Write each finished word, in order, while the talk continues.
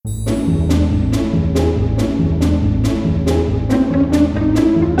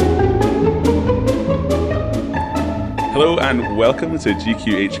and welcome to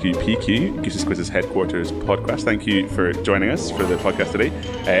GQHQPQ, Goose's Quiz's headquarters podcast. Thank you for joining us for the podcast today.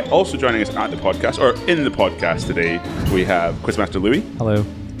 Also joining us at the podcast, or in the podcast today, we have Quizmaster Louis. Hello.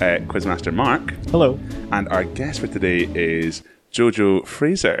 Quizmaster Mark. Hello. And our guest for today is Jojo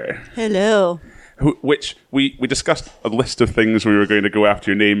Fraser. Hello. Which we discussed a list of things we were going to go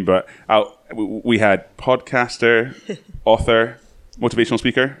after your name, but we had podcaster, author, motivational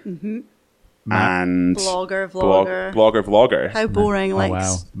speaker, and vlogger. How boring! Oh,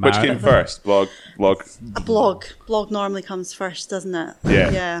 wow. Which came first? Blog. A blog. Blog normally comes first, doesn't it?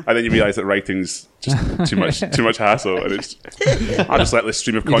 Yeah. And then you realise that writing's just too much hassle, and it's I'll just let this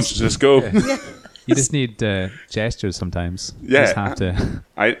stream of consciousness go. You just need gestures sometimes. Yeah. You just have to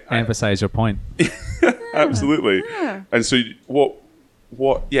emphasize your point. Absolutely. Yeah. And so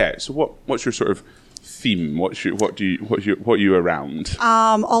what's your sort of theme? What are you around?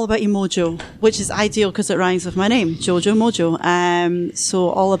 All about your mojo, which is ideal because it rhymes with my name, Jojo Mojo. So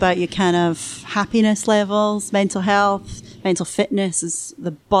all about your kind of happiness levels, mental health, mental fitness is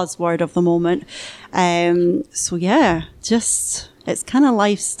the buzzword of the moment. It's kind of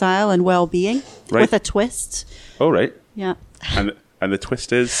lifestyle and well-being with a twist. Oh, right. Yeah. And the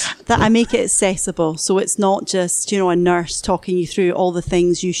twist is? That I make it accessible. So it's not just, a nurse talking you through all the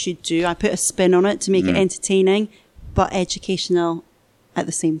things you should do. I put a spin on it to make it entertaining, but educational at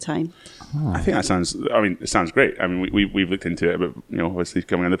the same time. I think it sounds great. I mean, we've looked into it, but, obviously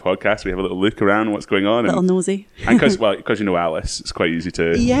coming on the podcast, we have a little look around what's going on. Little nosy. And because you know Alice, it's quite easy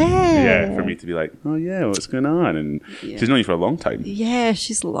to, for me to be like, oh yeah, what's going on? And she's known you for a long time. Yeah,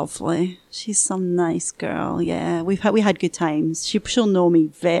 she's lovely. She's some nice girl. Yeah, we had good times. She'll know me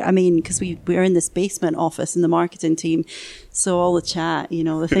because we were in this basement office in the marketing team, so all the chat,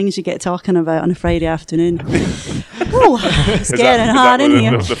 the things you get talking about on a Friday afternoon. It's getting hard in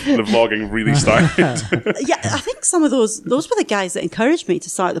here. The vlogging really started. Yeah, I think some of those were the guys that encouraged me to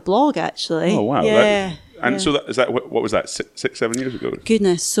start the blog. Actually. Oh wow! Yeah. So what was that? 6-7 years ago?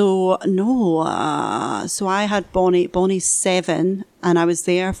 Goodness. So no. So I had Bonnie. Bonnie's 7, and I was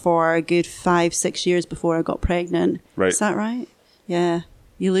there for a good 5-6 years before I got pregnant. Right. Is that right? Yeah.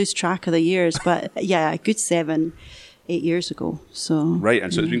 You lose track of the years, but yeah, a good 7-8 years ago. So right,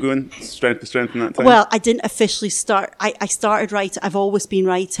 and so it's been going strength to strength in that time. Well, I didn't officially start. I started writing. I've always been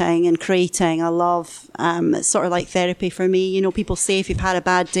writing and creating. I love. It's sort of like therapy for me. People say if you've had a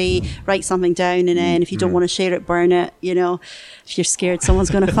bad day, write something down, and then if you don't want to share it, burn it. If you're scared someone's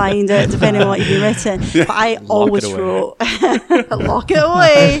going to find it, depending on what you've written. But I always wrote. Lock it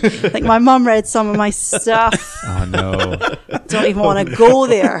away. Like my mum read some of my stuff. Oh no! Don't even want to go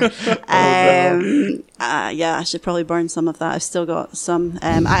there. I should probably burn some of that. I've still got some.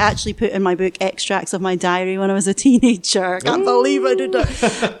 I actually put in my book extracts of my diary when I was a teenager. I can't believe I did that.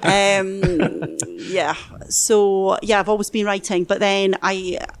 So I've always been writing, but then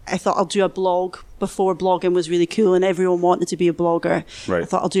I thought I'll do a blog before blogging was really cool and everyone wanted to be a blogger. Right. I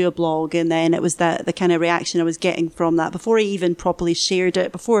thought I'll do a blog, and then it was the kind of reaction I was getting from that before I even properly shared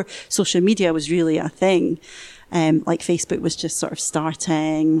it, before social media was really a thing. Like Facebook was just sort of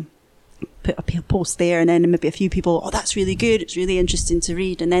starting. Put a post there, and then maybe a few people, that's really good, it's really interesting to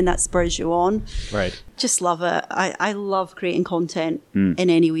read, and then that spurs you on. Right. Just love it. I love creating content in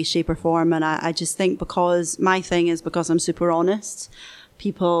any way, shape or form, and I just think because I'm super honest,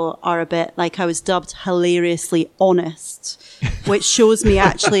 people are a bit, like I was dubbed hilariously honest, which shows me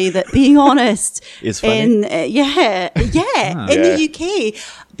actually that being honest is funny. in the UK,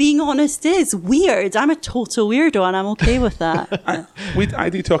 being honest is weird. I'm a total weirdo and I'm okay with that. I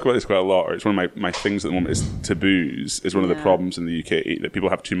do talk about this quite a lot, or it's one of my things at the moment is taboos is one of the problems in the UK, that people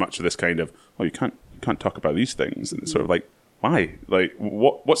have too much of this kind of, you can't talk about these things, and it's sort of like, why? Like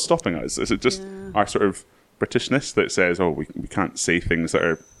what's stopping us? Is it just our sort of Britishness that says, we can't say things that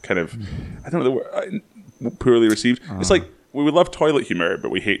are kind of, I don't know the word, poorly received. It's like, we would love toilet humor,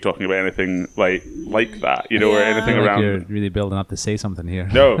 but we hate talking about anything like that, or anything around. You're really building up to say something here.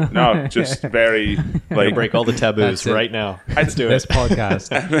 No, just very like break all the taboos right now. Let's do this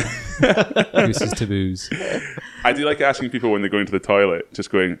podcast. Goose's taboos. I do like asking people when they're going to the toilet, just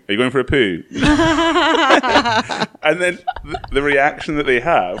going, "Are you going for a poo?" And then the reaction that they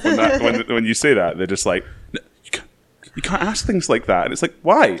have when you say that, they're just like, you can't ask things like that. And it's like,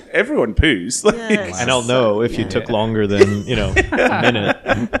 why? Everyone poos. Yes. And I'll know if you took longer than, a minute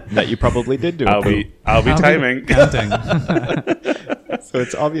that you probably did do it. I'll be timing. Counting. So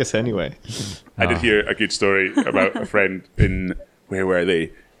it's obvious anyway. I did hear a good story about a friend in, where were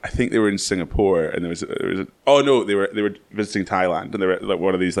they? I think they were in Singapore, and they were visiting Thailand, and they were like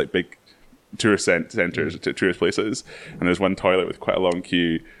one of these like big tourist centres, tourist places, and there's one toilet with quite a long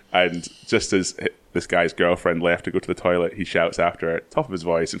queue, and just as this guy's girlfriend left to go to the toilet, he shouts after her, top of his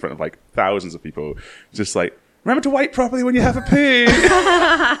voice, in front of like thousands of people, just like, remember to wipe properly when you have a poo.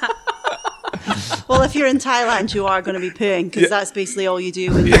 Well, if you're in Thailand, you are going to be pooing because that's basically all you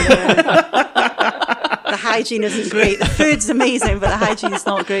do when you're there. The hygiene isn't great. The food's amazing, but the hygiene's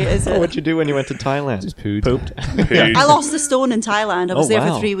not great, is it? What'd you do when you went to Thailand? Just pooed. Pooped. Pooed. I lost a stone in Thailand. I was Oh, there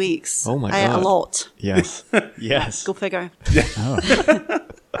wow. for 3 weeks. Oh, my I ate a God. lot. Yes. Yes. Go figure. Oh.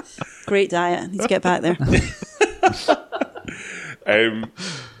 Great diet. Need to get back there.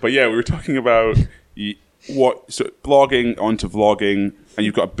 But yeah, we were talking about blogging onto vlogging, and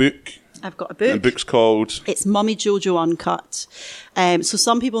you've got a book. I've got a The book. book's called It's Mummy Jojo Uncut. So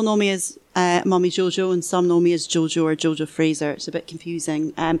some people know me as Mummy Jojo and some know me as Jojo or Jojo Fraser. It's a bit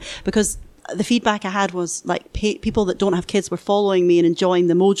confusing because the feedback I had was like people that don't have kids were following me and enjoying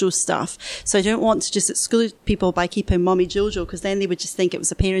the Mojo stuff. So I don't want to just exclude people by keeping Mummy Jojo because then they would just think it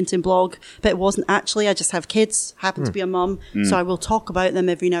was a parenting blog, but it wasn't actually. I just have kids, happen to be a mum, so I will talk about them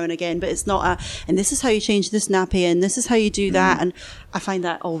every now and again, but it's not and this is how you change this nappy and this is how you do that, and I find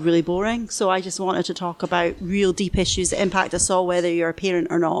that all really boring. So I just wanted to talk about real deep issues that impact us all, whether you're a parent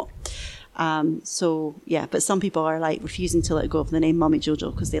or not. So yeah, but some people are like refusing to let go of the name Mummy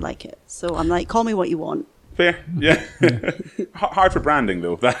Jojo because they like it. So I'm like, call me what you want. Fair, yeah. Hard for branding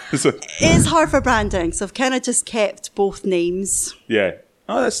though. That's It is hard for branding, so I've kind of just kept both names. yeah.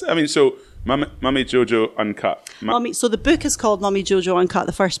 Oh, that's. I mean, so Mummy Jojo Uncut. So the book is called Mummy Jojo Uncut,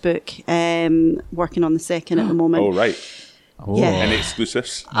 the first book. Working on the second at the moment. Oh right. Oh. Yeah. Any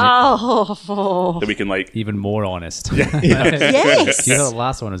exclusives Oh, that we can like? Even more honest. yes. You know, the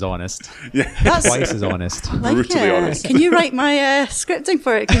last one was honest. That's Twice as honest. like brutally it. honest. Can you write my scripting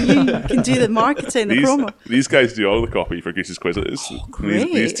for it? Can do the marketing, the promo? These guys do all the copy for Greece's quizzes.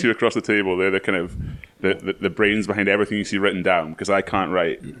 great. These two across the table, they're the kind of the brains behind everything you see written down because I can't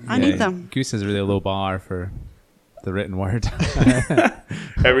write. I need them. Goose has a really low bar for the written word.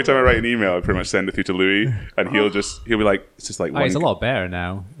 Every time I write an email, I pretty much send it through to Louis, and he'll be like, it's just like Oh, one. he's a lot better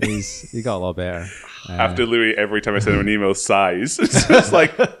now. He got a lot better. After Louis, every time I send him an email, sighs. It's just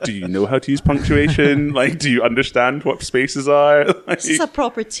like, do you know how to use punctuation? Like, do you understand what spaces are? Like, This is a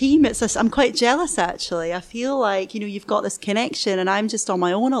proper team. I'm quite jealous, actually. I feel like, you've got this connection and I'm just on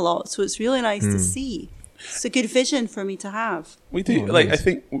my own a lot. So it's really nice to see. It's a good vision for me to have. we do. I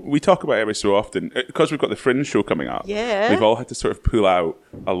think we talk about it every so often because we've got the Fringe show coming up. Yeah. We've all had to sort of pull out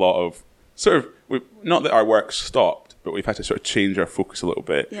a lot of not that our work's stopped, but we've had to sort of change our focus a little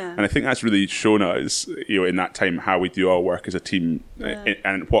bit. Yeah. And I think that's really shown us, in that time, how we do our work as a team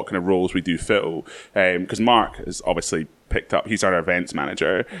and what kind of roles we do fill. Because Mark has obviously picked up, he's our events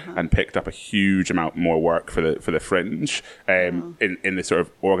manager and picked up a huge amount more work for the Fringe in the sort of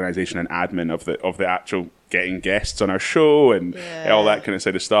organisation and admin of the actual getting guests on our show and all that kind of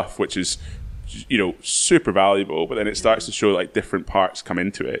side of stuff, which is super valuable. But then it starts to show like different parts come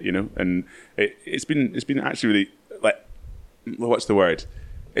into it, and it's been actually really like, what's the word?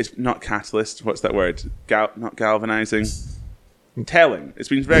 It's not catalyst. What's that word? Not galvanizing. Telling. It's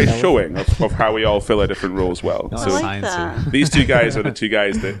been very showing of how we all fill our different roles well. Not I So like science. that. these two guys are the two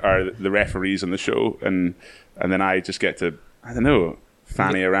guys that are the referees on the show, and then I just get to, I don't know,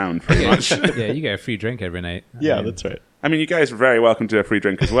 fanny around pretty much. Yeah, you get a free drink every night. Yeah, that's right. I mean, you guys are very welcome to a free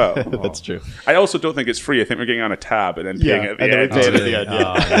drink as well. That's true. I also don't think it's free. I think we're getting on a tab and then paying at the and then end. we pay it at Really? the end.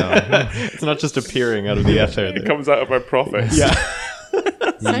 Yeah. It's not just appearing out of the ether. It comes out of our profits. Yeah.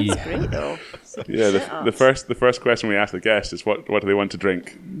 Sounds Yeah. great, though. Yeah. The first question we ask the guest is what do they want to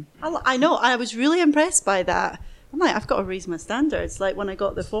drink? I know. I was really impressed by that. I'm like, I've got to raise my standards. Like when I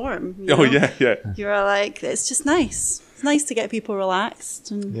got the form. Oh yeah. You're like, it's just nice. It's nice to get people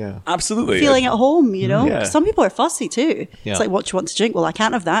relaxed and Yeah. Absolutely. feeling at home, Yeah. Some people are fussy too. Yeah. It's like, what do you want to drink? Well, I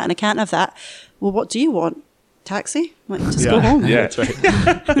can't have that and I can't have that. Well, what do you want? Taxi? Like, just go home. Yeah. That's right.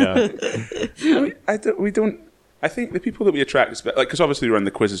 Yeah. We don't. I think the people that we attract, like, because obviously we run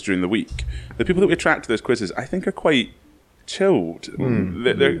the quizzes during the week. The people that we attract to those quizzes, I think, are quite chilled.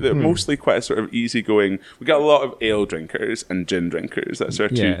 They're mostly quite a sort of easygoing. We got a lot of ale drinkers and gin drinkers. That's our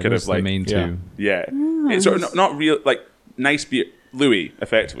two Yeah, kind those of are the like main yeah. two. yeah. It's sort of not real like nice beer. Louis,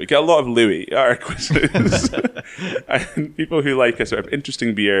 effectively. Get a lot of Louis at our quizzes. And people who like a sort of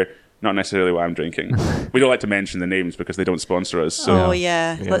interesting beer, not necessarily what I'm drinking. We don't like to mention the names because they don't sponsor us. So Oh,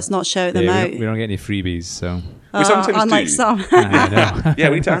 yeah. Let's not shout them Yeah, out. we don't get any freebies, so we sometimes unlike do. some. I know. Yeah,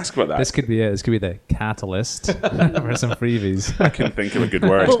 we need to ask about that. This could be it. This could be the catalyst for some freebies. I can think of a good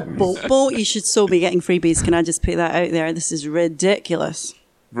word. Bolt, you should so be getting freebies. Can I just put that out there? This is ridiculous.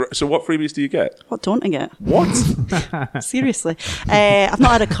 So what freebies do you get? What don't I get? What? Seriously. I've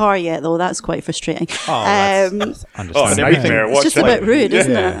not had a car yet, though. That's quite frustrating. Oh, that's Oh, understandable. nightmare. It's just a bit rude,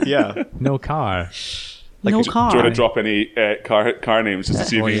 isn't it? Yeah. No car. No Do you car. want to drop any car names just to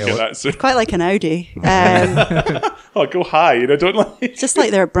see if you can get that? So, Quite like an Audi. go high. Don't like. Just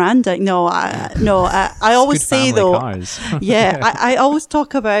like their branding. I always Good say family though. cars. Yeah, I always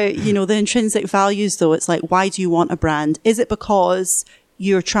talk about, the intrinsic values though. It's like, why do you want a brand? Is it because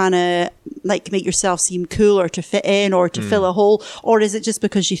you're trying to like make yourself seem cool or to fit in or to fill a hole? Or is it just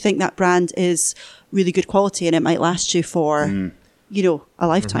because you think that brand is really good quality and it might last you for, a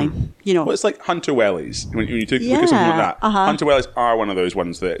lifetime, Well, it's like Hunter Wellies. When you look at something like that, Hunter Wellies are one of those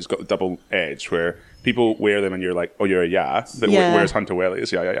ones that has got the double edge where people wear them and you're like, oh, you're a that wears Hunter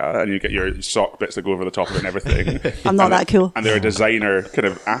Wellies, yeah, and you get your sock bits that go over the top of it and everything. I'm not that cool. And they're a designer kind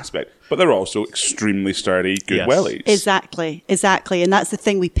of aspect, but they're also extremely sturdy, good Yes. wellies. Exactly. And that's the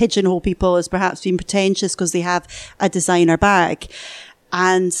thing, we pigeonhole people as perhaps being pretentious because they have a designer bag.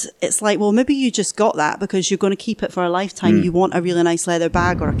 And it's like, well, maybe you just got that because you're going to keep it for a lifetime. You want a really nice leather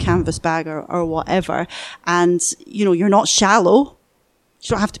bag or a canvas bag or whatever. And, you're not shallow. You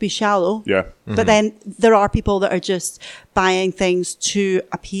don't have to be shallow. Yeah. But then there are people that are just buying things to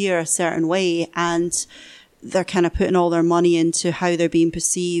appear a certain way, and they're kind of putting all their money into how they're being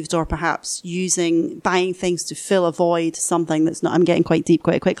perceived, or perhaps buying things to fill a void, something that's not, I'm getting quite deep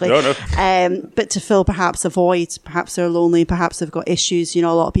quite quickly. No. But to fill perhaps a void, perhaps they're lonely, perhaps they've got issues. A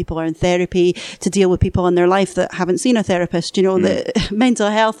lot of people are in therapy to deal with people in their life that haven't seen a therapist. The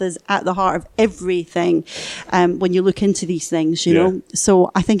mental health is at the heart of everything when you look into these things, you know. So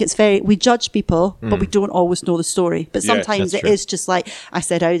I think we judge people, but we don't always know the story. But Yeah, sometimes that's it true. is just like, I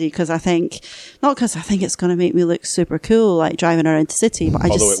said Audi because I think it's going to make me look super cool, like driving around the city. But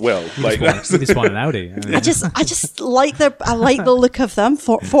Although it will. Like, You just want an Audi. I just like I like the look of them.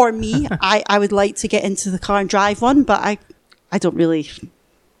 For me, I would like to get into the car and drive one, but I don't really.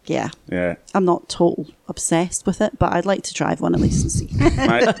 Yeah, I'm not total obsessed with it, but I'd like to drive one at least and see.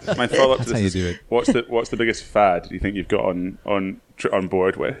 my follow up to That's how you this do is, it. what's the biggest fad you think you've got on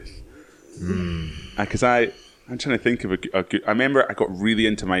board with? Because I'm trying to think of a good. I remember I got really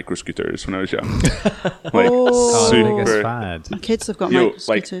into micro scooters when I was young. Like Oh, the biggest super. fad. My kids have got Like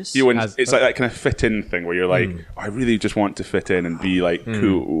scooters. and As- it's like that kind of fit in thing where you're like, I really just want to fit in and be like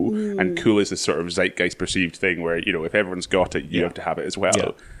cool, and cool is this sort of zeitgeist perceived thing where if everyone's got it, you have to have it as well.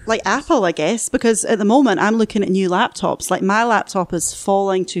 Yeah. Like Apple, I guess, because at the moment I'm looking at new laptops. Like my laptop is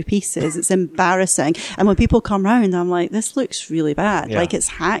falling to pieces. It's embarrassing. And when people come round, I'm like, this looks really bad. Yeah. Like it's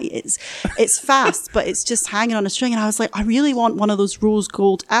fast, but it's just hanging on a string. And I was like, I really want one of those rose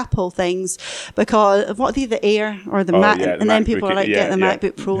gold Apple things because what are they, the Air or the Mac? yeah, the and then MacBook, people are like, yeah, get the yeah.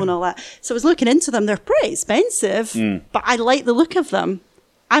 MacBook Pro and all that. So I was looking into them. They're pretty expensive, but I like the look of them.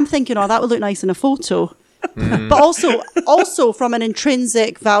 I'm thinking, that would look nice in a photo. But also from an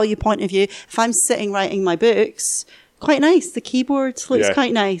intrinsic value point of view, if I'm sitting writing my books, quite nice. The keyboard looks Yeah.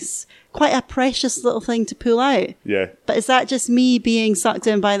 quite nice. Quite a precious little thing to pull out. Yeah. But is that just me being sucked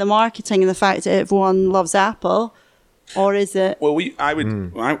in by the marketing and the fact that everyone loves Apple? Or is it? Well,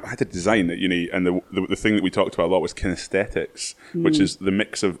 I had to design at uni, and the thing that we talked about a lot was kinesthetics, which is the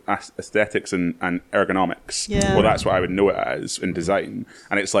mix of aesthetics and ergonomics. Yeah. Well, that's what I would know it as in design.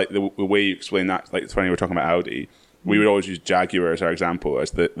 And it's like the way you explain that, like it's funny we were talking about Audi. We would always use Jaguar as our example,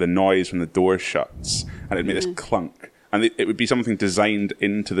 as the noise when the door shuts, and it'd make this clunk. And it would be something designed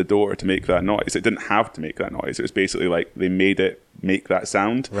into the door to make that noise. It didn't have to make that noise. It was basically like they made it make that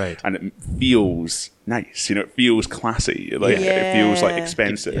sound. Right. And it feels nice. It feels classy. Like it feels like Yeah.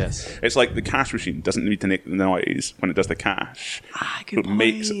 expensive. Yes. It's like the cash machine doesn't need to make the noise when it does the cash. Good It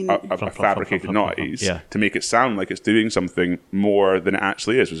makes point. a fabricated noise Yeah. to make it sound like it's doing something more than it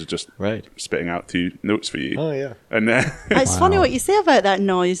actually is, which is just Right. spitting out 2 notes for you. Oh, yeah. And It's funny what you say about that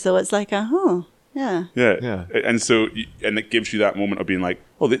noise, though. It's like, yeah. yeah. And so, and it gives you that moment of being like,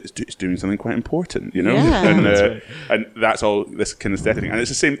 oh, it's doing something quite important, Yeah. And That's right. and that's all this kinesthetic thing. And it's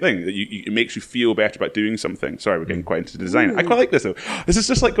the same thing that it makes you feel better about doing something. Sorry, we're getting quite into design. I quite like this though. This is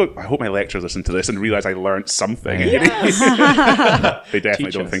just like, I hope my lecturers listen to this and realize I learned something. They definitely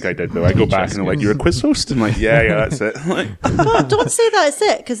Teach don't us. think I did though. I go back and they're like, you're a quiz host? I'm like, yeah, that's it. Like, Don't say that's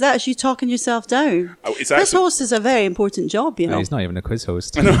it, because that's you talking yourself down. it's Quiz actually- host is a very important job, No, he's not even a quiz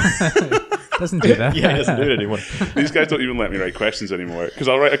host. Doesn't do that. Yeah, he doesn't do it anymore. These guys don't even let me write questions anymore because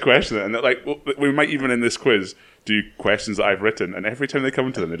I'll write a question and they're like, well, we might even in this quiz do questions that I've written, and every time they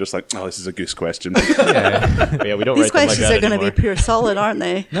come to them, they're just like, "Oh, this is a goose question." Yeah. But yeah, we don't These write them like questions that are going to be anymore. pure solid, aren't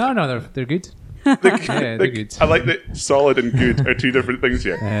they? No, they're good. Yeah, they're good. I like that solid and good are two different things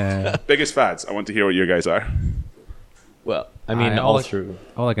here. Yeah. Biggest fads. I want to hear what your guys are. Well, I mean, all through.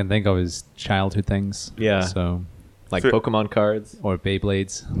 All I can think of is childhood things. Yeah. So, Like For- Pokemon cards. or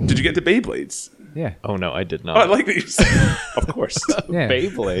Beyblades. Did you get into Beyblades? Yeah. Oh, no, I did Oh, I not. like these. Of course. Yeah.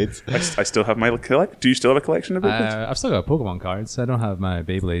 Beyblades. I still have my collect. Do you still have a collection of Beyblades? I've still got Pokemon cards. I don't have my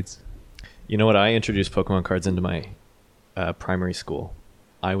Beyblades. You know what? I introduced Pokemon cards into my primary school.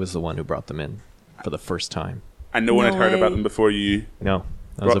 I was the one who brought them in for the first time. And no one had No heard way. about them before you. No, I was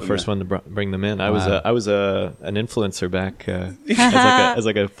Brought the them first in. one to bring them in. I Wow. was an influencer back as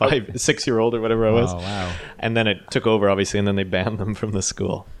like a 5-6-year-old or whatever I was. Oh, wow. And then it took over, obviously, and then they banned them from the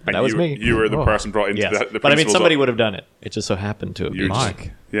school. And That was you, me. You were the Oh. person brought into Yes. the But I mean, principal's somebody office. would have done it. It just so happened to have You're been. just- Mark.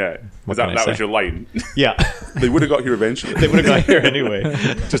 Yeah. What that can I was say? your line. Yeah, They would have got here eventually. they would have got here anyway.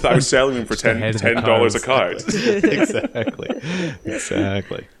 Just that I was selling them for ahead of the $10 a cards. card.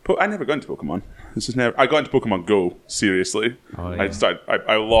 Exactly. I never got into Pokemon. This is never. I got into Pokemon Go. Seriously, Oh, yeah.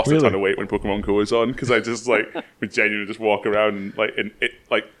 I lost a Really? ton of weight when Pokemon Go was on because I just would genuinely just walk around and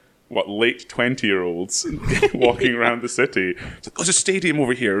late 20-year-olds walking around the city. It's like, there's a stadium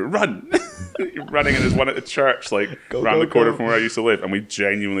over here. Run! You're running, and there's one at the church, like Go, around go, the corner go. from where I used to live, and we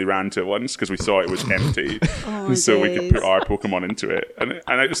genuinely ran to it once because we saw it was empty, Oh, and so we could days. put our Pokemon into it. And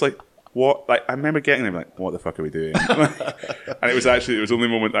I was like, what? Like, I remember getting them like, what the fuck are we doing? And it was the only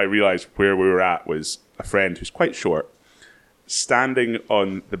moment I realized where we were at was a friend who's quite short standing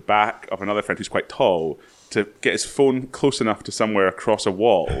on the back of another friend who's quite tall to get his phone close enough to somewhere across a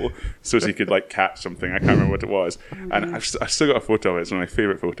wall so as he could like catch something. I can't remember what it was. And I've still got a photo of it. It's one of my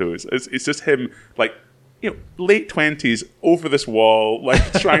favorite photos. It's just him like, late 20s over this wall,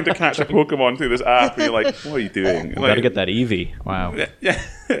 like trying to catch a Pokemon through this app. And you're like, what are you doing? Got to get that Eevee. Wow. Yeah.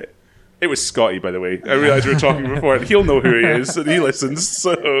 It was Scotty, by the way. I realised we were talking before. He'll know who he is, and he listens,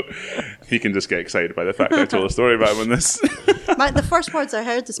 so he can just get excited by the fact that I told a story about him on this. The first words I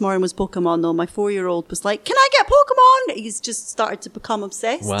heard this morning was Pokemon, though. My 4-year-old was like, "Can I get Pokemon?" He's just started to become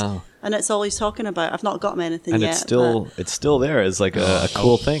obsessed. Wow. And it's all he's talking about. I've not got him anything And yet. it's still there as like a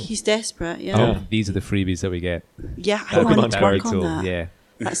cool but thing. he's desperate, Oh, yeah. these are the freebies that we get. Yeah, I Pokemon want to work cards. on that. Yeah.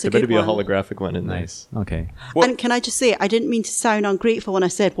 That's a There better good be a one. holographic one in there. Nice. Okay. What- And can I just say, I didn't mean to sound ungrateful when I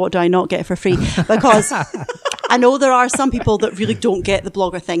said, what do I not get for free? Because I know there are some people that really don't get the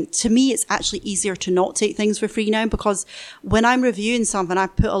blogger thing. To me, it's actually easier to not take things for free now because when I'm reviewing something, I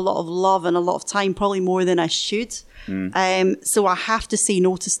put a lot of love and a lot of time, probably more than I should. So I have to say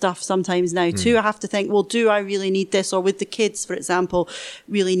no to stuff sometimes now too. I have to think, well, do I really need this? Or with the kids, for example,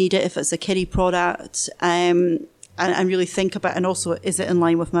 really need it if it's a kiddie product? And really think about, and also, is it in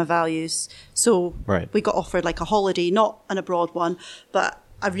line with my values? So Right. we got offered like a holiday, not an abroad one, but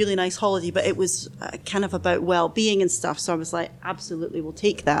a really nice holiday, but it was kind of about well-being and stuff. So I was like, absolutely, we'll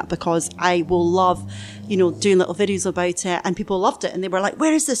take that because I will love, doing little videos about it. And people loved it. And they were like,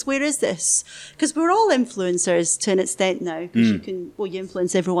 where is this? Where is this? Because we're all influencers to an extent now. Because you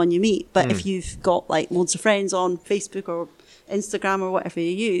influence everyone you meet. But if you've got like loads of friends on Facebook or Instagram or whatever you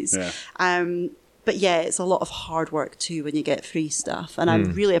use, but yeah, it's a lot of hard work too when you get free stuff. And I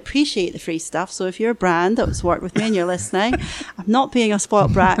really appreciate the free stuff. So if you're a brand that's worked with me and you're listening, I'm not being a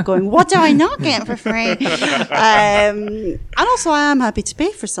spoiled brat going, what do I not get for free? And also I am happy to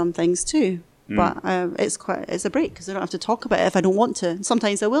pay for some things too. But it's a break because I don't have to talk about it if I don't want to.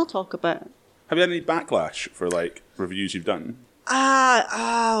 Sometimes I will talk about it. Have you had any backlash for like reviews you've done?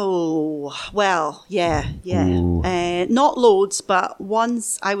 Well, yeah. Not loads, but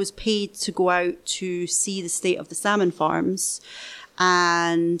once I was paid to go out to see the state of the salmon farms,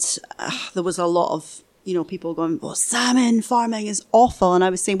 and there was a lot of, people going, well, salmon farming is awful. And I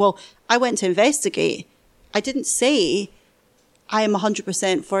was saying, well, I went to investigate. I didn't say I am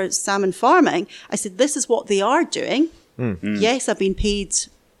 100% for salmon farming. I said, this is what they are doing. Yes, I've been paid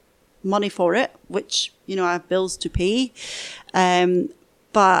money for it, which, I have bills to pay.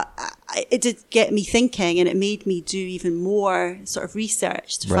 But it did get me thinking, and it made me do even more sort of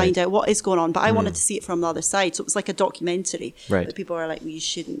research to find out what is going on. But I wanted to see it from the other side. So it was like a documentary. Right. That people are like, well, you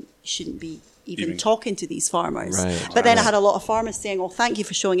shouldn't be even talking to these farmers. Right. But then I had a lot of farmers saying, well, thank you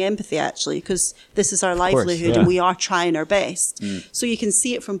for showing empathy, actually, because this is our livelihood yeah. and we are trying our best. So you can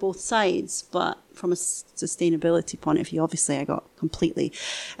see it from both sides, but from a sustainability point of view, obviously I got completely...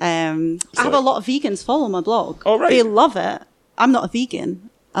 I have a lot of vegans follow my blog. Oh, right. They love it. I'm not a vegan.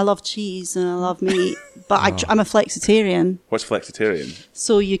 I love cheese and I love meat, but I'm a flexitarian. What's flexitarian?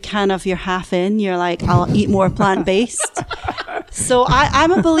 So you kind of, you're half in, you're like, I'll eat more plant-based. So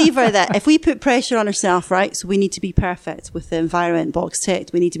I'm a believer that if we put pressure on ourselves, right, so we need to be perfect with the environment, box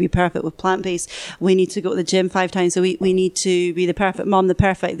ticked, we need to be perfect with plant-based, we need to go to the gym 5 times a week, we need to be the perfect mum, the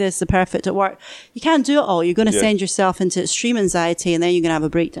perfect this, the perfect at work. You can't do it all. You're going to send yourself into extreme anxiety and then you're going to have a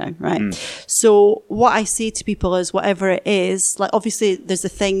breakdown, right? So what I say to people is whatever it is, like obviously there's a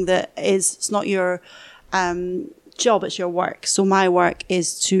thing that is, it's not your job, it's your work. So my work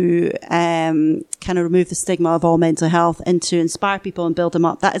is to kind of remove the stigma of all mental health and to inspire people and build them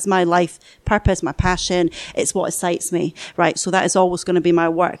up. That is my life purpose, my passion. It's what excites me, right? So that is always going to be my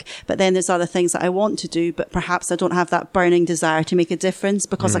work. But then there's other things that I want to do, but perhaps I don't have that burning desire to make a difference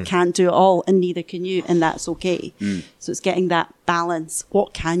because I can't do it all, and neither can you, and that's okay. So it's getting that balance.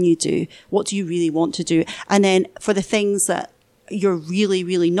 What can you do? What do you really want to do? And then for the things that you're really,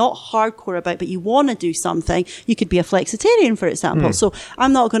 really not hardcore about, but you want to do something, you could be a flexitarian, for example. So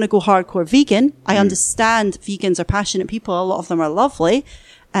I'm not going to go hardcore vegan. I understand vegans are passionate people. A lot of them are lovely.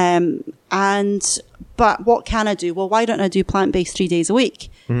 But what can I do? Well, why don't I do plant-based 3 days a week?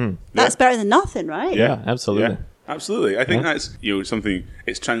 That's better than nothing, right? Yeah, absolutely. Yeah, absolutely. I think that's something.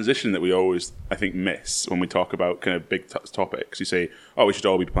 It's transition that we always, I think, miss when we talk about kind of big topics. You say, "Oh, we should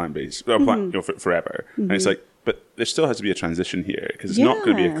all be plant-based, forever," and it's like, but there still has to be a transition here because it's not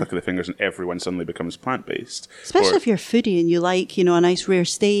going to be a click of the fingers and everyone suddenly becomes plant-based. Especially if you're a foodie and you like, a nice rare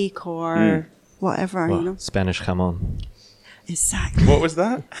steak or whatever, Well, Spanish jamon. Exactly. What was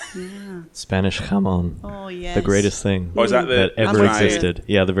that? Spanish jamon. Oh, yes. The greatest thing Oh, is that that ever dry- existed.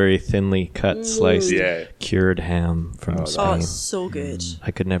 Yeah, the very thinly cut, sliced, Yeah. cured ham from Oh, Spain. it's so good.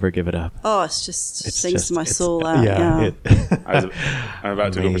 I could never give it up. Oh, it's just sings just- to my it's- soul. Yeah. I'm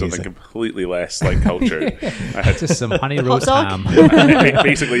about to go for something Amazing. completely less like cultured. I had Just some honey roast dog? ham.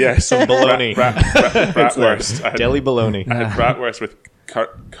 basically yes, Some bologna. bratwurst. I had, Deli bologna. I had bratwurst with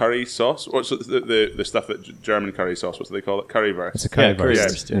curry sauce. What's the stuff that German curry sauce? What do they call it? Currywurst. It's a curry Yeah,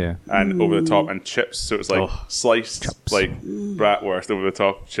 burst. currywurst, Yeah. And over the top and chips. So it's like Oh, sliced like bratwurst over the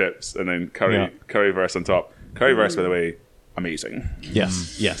top chips and then currywurst on top. Currywurst, by the way, amazing.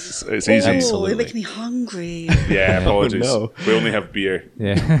 Yes, yes. It's easy. Oh, Absolutely. you're making me hungry. Yeah, apologies. no. We only have beer.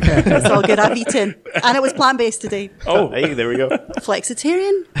 Yeah. It's all good. I've eaten. And it was plant-based today. Oh, Hey, there we go.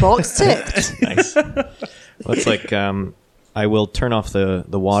 Flexitarian, box ticked. Nice. Well, it's like I will turn off the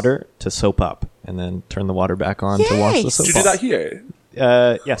water to soap up and then turn the water back on to wash the Yes. soap did you do off. that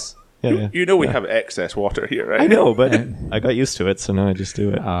here? Yes. Yeah. You know we have excess water here, right? I know, but I got used to it, so now I just do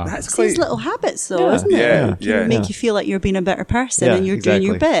it. That's It's quite. these little habits, though, Yeah. isn't it? Yeah, Can yeah. make you feel like you're being a better person and you're doing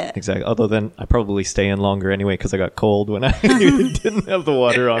your bit. Exactly. Although then I probably stay in longer anyway because I got cold when I didn't have the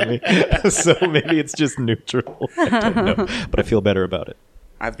water on me. So maybe it's just neutral. I don't know. But I feel better about it.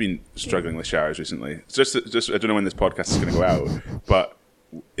 I've been struggling with showers recently. It's just I don't know when this podcast is going to go out, but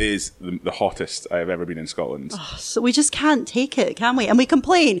it is the hottest I have ever been in Scotland. So we just can't take it, can we? And we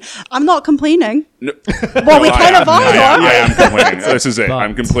complain. I'm not complaining. No, Well, we I kind of am. are, though. I am complaining. This is it. But-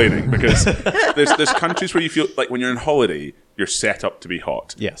 I'm complaining because there's countries where you feel like when you're on holiday, you're set up to be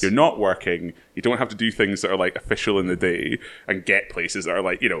hot. Yes. You're not working. You don't have to do things that are like official in the day and get places that are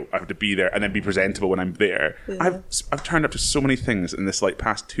like, I have to be there and then be presentable when I'm there. Yeah. I've turned up to so many things in this like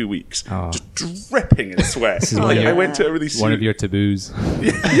past 2 weeks, just dripping in sweat. is Like, one of I your- went to a really One of your taboos.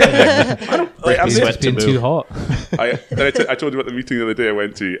 like, I'm It's Sweat just been taboo. too hot. I told you about the meeting the other day I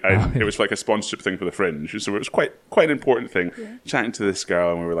went to, and it was like a sponsorship thing for the Fringe, so it was quite an important thing. Chatting to this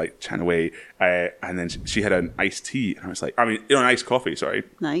girl, and we were like chatting away, and then she had an iced tea, and I was like, an iced coffee. Sorry,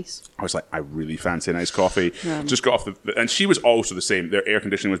 Nice. I was like, I really fancy an iced coffee. Yeah. Just got off and she was also the same. Their air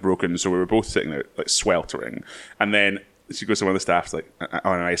conditioning was broken, so we were both sitting there like sweltering, and then. She goes to one of the staffs like, I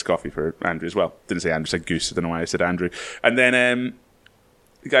want an iced coffee for Andrew as well. Didn't say Andrew, said Goose. I don't know why I said Andrew. And then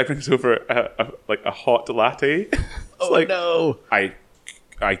the guy brings over a hot latte. It's no.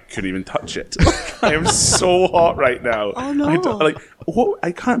 I couldn't even touch it. I am so hot right now. Oh, no.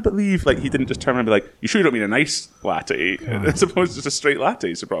 I can't believe he didn't just turn around and be like, you sure you don't mean a nice latte? As opposed to just a straight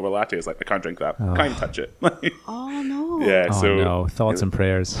latte. So proper latte is like, I can't drink that. Can't even touch it. Oh, no. Yeah, Oh so no, thoughts and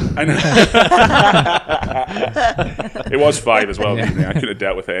prayers. I know. It was 5 as well. Yeah. I could have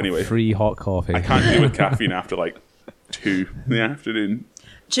dealt with it anyway. Free hot coffee. I can't deal with caffeine after 2 in the afternoon.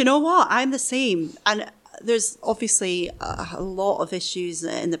 Do you know what? I'm the same. And there's obviously a lot of issues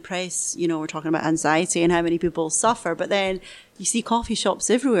in the press. We're talking about anxiety and how many people suffer, but then you see coffee shops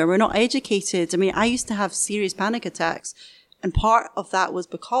everywhere. We're not educated. I mean, I used to have serious panic attacks, and part of that was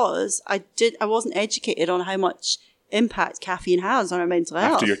because I wasn't educated on how much impact caffeine has on our mental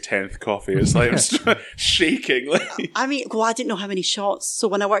health. After your 10th coffee, it's like I'm shaking. I mean, I didn't know how many shots. So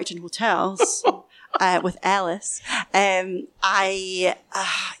when I worked in hotels with Ellis, I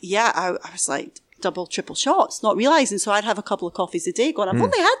was like, double, triple shots, not realizing. So I'd have a couple of coffees a day going, I've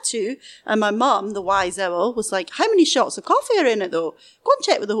only had 2. And my mum, the wise owl, was like, how many shots of coffee are in it though? Go and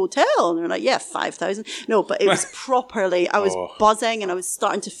check with the hotel. And they're like, yeah, 5,000. No, but it was properly, I was buzzing and I was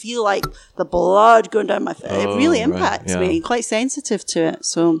starting to feel like the blood going down my face. It really impacts me, quite sensitive to it.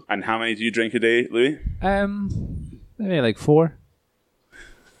 So. And how many do you drink a day, Louis? Maybe like 4.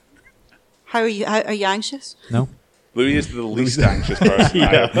 How are you anxious? No. Louis is the least anxious person I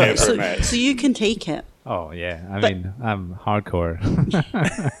have ever met. So you can take it. Oh yeah. I mean, I'm hardcore.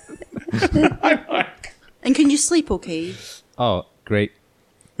 And can you sleep okay? Oh, great.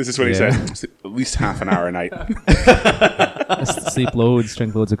 This is what he says. At least half an hour a night. Sleep loads,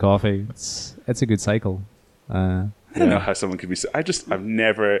 drink loads of coffee. It's a good cycle. I don't know how someone could be. I've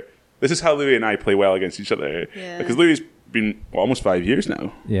never. This is how Louis and I play well against each other. Yeah. Because Louis has been almost 5 years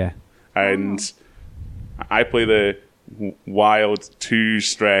now, Yeah. and I play the wild, too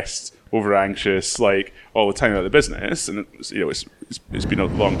stressed, over anxious, like all the time about the business, and it's been a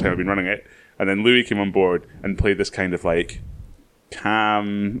long time I've been running it. And then Louis came on board and played this kind of like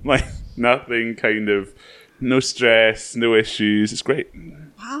calm, like nothing, kind of no stress, no issues. It's great.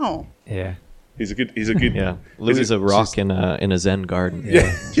 Wow. Yeah. He's a good. Yeah, Louis is a rock in a Zen garden.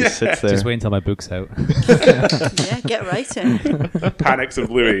 Just sits there. Just wait until my book's out. Yeah, get writing. Panics of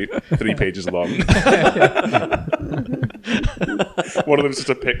Louis, 3 pages long. One of them's just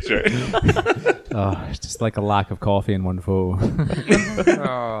a picture. Oh, it's just like a lack of coffee in one photo.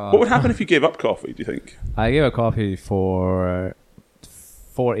 What would happen if you gave up coffee, do you think? I gave up coffee for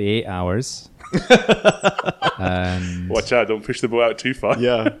 48 hours. And Watch out, don't push the boat out too far.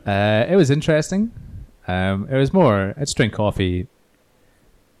 Yeah. it was interesting. It was more, I just drink coffee,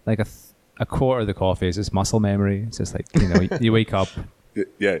 like a quarter of the coffee is just muscle memory. It's just like, you wake up,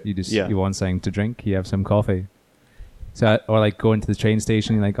 Yeah. you want something to drink, you have some coffee. So, or like going to the train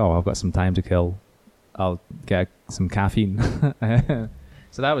station, you're like, oh, I've got some time to kill, I'll get some caffeine.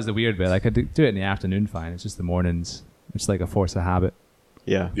 So that was the weird bit. I could do it in the afternoon fine. It's just the mornings. It's like a force of habit.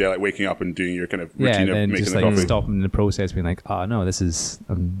 Yeah. Yeah, like waking up and doing your kind of routine Yeah, of and making just the like coffee. stopping in the process, being like, oh no,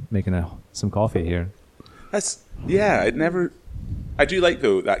 I'm making some coffee here. I do like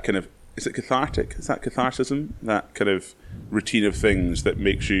though that kind of, is it cathartic? Is that catharsism? That kind of routine of things that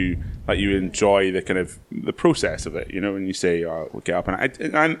makes you, like you enjoy the kind of, the process of it, when you say, oh, we'll get up.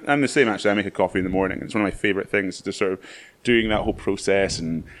 And I'm the same actually, I make a coffee in the morning. It's one of my favourite things, just sort of doing that whole process.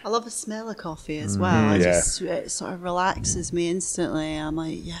 And I love the smell of coffee as well. Yeah. It sort of relaxes me instantly. I'm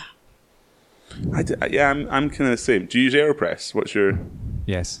like, I'm kind of the same. Do you use AeroPress? What's your...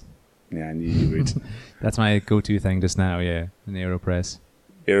 Yes. Yeah, I knew you would. That's my go-to thing just now, yeah, an AeroPress.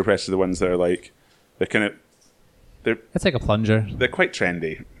 AeroPress are the ones that are like, It's like a plunger. they're quite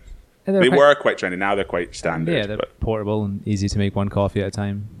trendy. They're They quite- were quite trendy. Now they're quite standard. Yeah, they're but portable and easy to make one coffee at a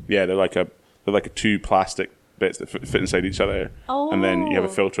time. yeah, they're like a 2 plastic bits that fit inside each other, and then you have a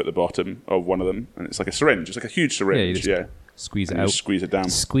filter at the bottom of one of them, and it's like a syringe. It's like a huge syringe. just squeeze it And you out. just squeeze it down.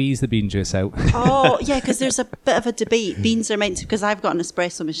 Squeeze the bean juice out. oh, yeah, because there's a bit of a debate. Beans are meant to, because I've got an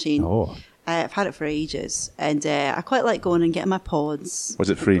espresso machine. Oh. I've had it for ages, and I quite like going and getting my pods. Was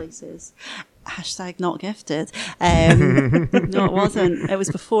it free? Places. Hashtag not gifted. No, it wasn't. It was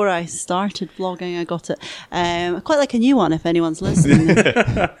before I started vlogging. I got it. I quite like a new one if anyone's listening.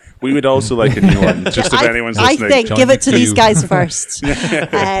 We would also like a new one, just if anyone's I listening. think Join give the it to these queue. guys first.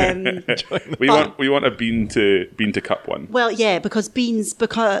 we want a bean to cup one. Well, yeah, because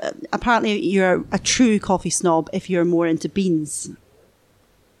apparently you're a true coffee snob if you're more into beans.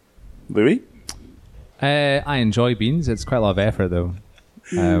 Louis? I enjoy beans. It's quite a lot of effort, though.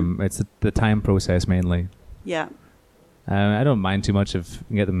 It's the time process mainly. Yeah. I don't mind too much if you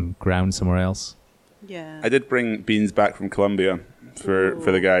can get them ground somewhere else. Yeah. I did bring beans back from Colombia for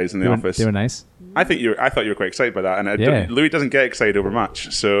the guys in the office. They were nice. I thought you were quite excited by that, and Yeah. Louis doesn't get excited over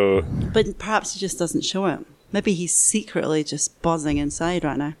much. So But perhaps he just doesn't show it. Maybe he's secretly just buzzing inside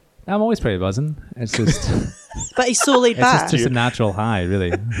right now. I'm always pretty buzzing. It's just, But he's so laid back. just a natural high,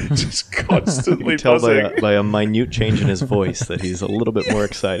 really. just constantly Tell buzzing. by a minute change in his voice that he's a little bit more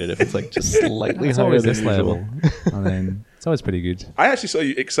excited if it's like just slightly It's higher always than this usual. level. And then it's always pretty good. I actually saw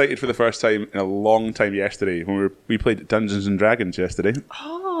you excited for the first time in a long time yesterday when we played Dungeons and Dragons yesterday.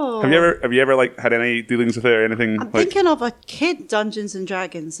 Oh. Have you ever like had any dealings with it or anything? I'm like, thinking of a kid Dungeons and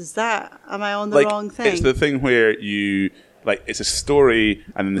Dragons. Am I on the like, wrong thing? It's the thing where you like it's a story,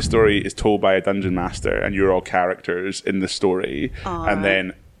 and then the story is told by a dungeon master, and you're all characters in the story, and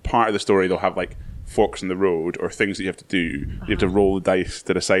then part of the story they'll have like forks in the road or things that you have to do, you have to roll the dice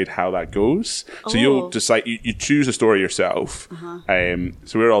to decide how that goes. So you'll decide, you choose a story yourself.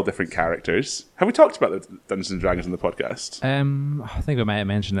 So we're all different characters. Have we talked about the Dungeons and Dragons in the podcast? I think we might have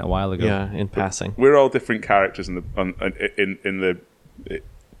mentioned it a while ago. Yeah, in passing. We're all different characters in the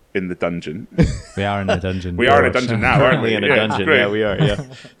dungeon. We are in the dungeon. We are in a dungeon now, aren't we? Currently in a dungeon. great. Yeah, we are. Yeah.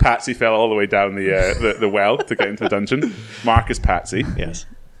 Patsy fell all the way down the well to get into the dungeon. Mark is Patsy. Yes.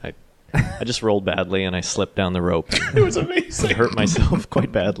 I just rolled badly and I slipped down the rope. It was amazing. I hurt myself quite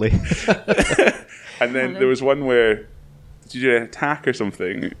badly. And then there was one where, did you do an attack or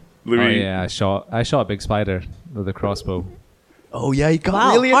something? Louis, Oh yeah, I shot a big spider with a crossbow. Oh yeah, he got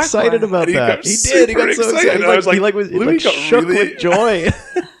Wow, really excited hardcore. about He that. got He did. He got super so excited. excited. I was like, He Louis got shook really- with joy.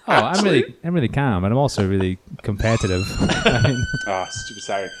 Oh, I'm really calm, and I'm also really competitive. I mean, stupid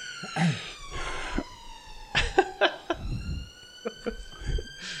siren.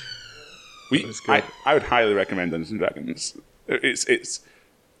 I would highly recommend Dungeons and Dragons. It's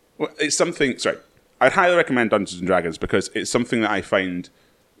something. Sorry, I'd highly recommend Dungeons and Dragons because it's something that I find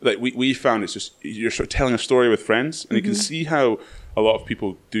that we found it's just you're sort of telling a story with friends, and you can see how a lot of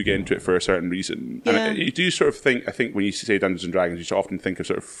people do get into it for a certain reason. Yeah. And you do sort of think, I think when you say Dungeons and Dragons, you should often think of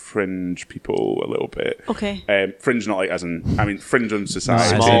sort of fringe people a little bit. Okay. Fringe, not like as in, I mean, fringe on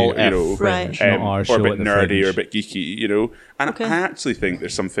society, Small you F know, Right. Not our or a show bit at the nerdy Fringe. or a bit geeky, you know. And Okay. I actually think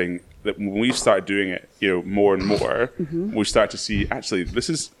there's something that when we start doing it, you know, more and more, we start to see actually this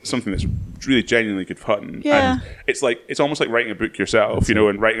is something that's really genuinely good fun. Yeah. And it's almost like writing a book yourself, you know,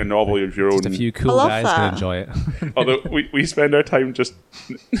 and writing a novel of your own. just a few cool love guys that. can enjoy it. Although we spend our time just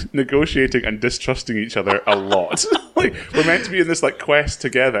negotiating and distrusting each other a lot. Like we're meant to be in this like quest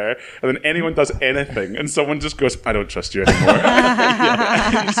together, and then anyone does anything, and someone just goes, "I don't trust you anymore."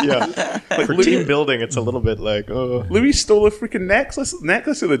 Yeah. Like For Louis, team building, it's a little bit like, oh. Louis stole a freaking necklace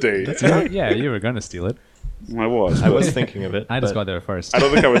the other day. Yeah, you were going to steal it. I was. I was thinking of it. I just but- got there first. I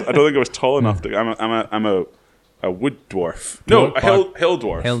don't think I was tall enough to. I'm a wood dwarf. No, a hill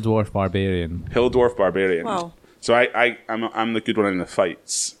dwarf. Hill dwarf barbarian. Hill dwarf barbarian. Wow. So I'm the good one in the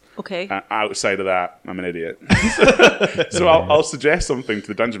fights. Okay. Outside of that, I'm an idiot. So I'll suggest something to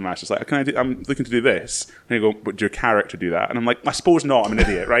the dungeon master. It's like, I'm looking to do this. And you go, but do your character do that? And I'm like, I suppose not. I'm an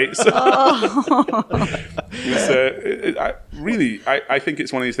idiot, right? So I think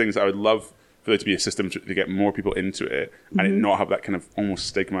it's one of these things that I would love for there to be a system to get more people into it and it not have that kind of almost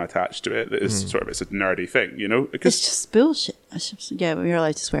stigma attached to it. That is sort of, it's a nerdy thing, you know? Because It's just bullshit. Yeah, we're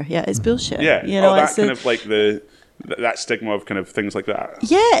allowed to swear. Yeah, it's bullshit. yeah, You know, that it's kind of like that stigma of kind of things like that.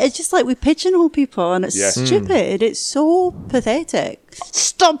 yeah, it's just like we pigeonhole people and it's Yeah. stupid. It's so pathetic.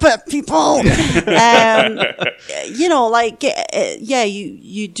 Stop it, people! You know, like, yeah,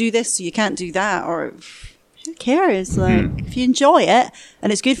 you do this, so you can't do that, or who cares? Like, if you enjoy it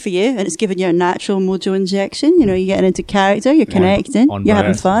and it's good for you and it's giving you a natural mojo injection, you know, you're getting into character, you're connecting, on you're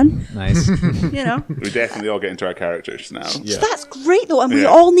having brand. fun, Nice. you know. We definitely all get into our characters now. Yeah. So that's great though, and we Yeah.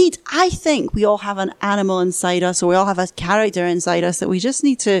 all need, I think we all have an animal inside us, or we all have a character inside us that we just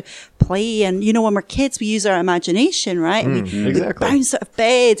need to play. And you know, when we're kids, we use our imagination, right? And we exactly. bounce out of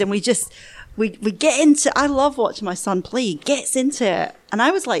bed and we just we get into, I love watching my son play. He gets into it. And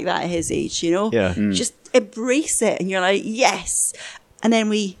I was like that at his age, you know? Yeah. Just embrace it. And you're like, yes. And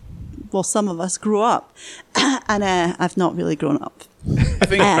then some of us grow up. And I've not really grown up. I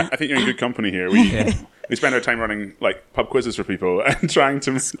think you're in good company here. We spend our time running like pub quizzes for people and trying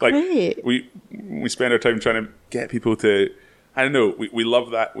to like great. we spend our time trying to get people to, I don't know, we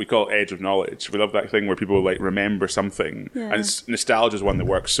love that, we call it edge of knowledge. We love that thing where people like remember something. Yeah. And nostalgia is one that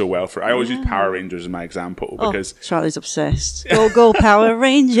works so well for, I always use Power Rangers as my example because Charlie's obsessed. Go Power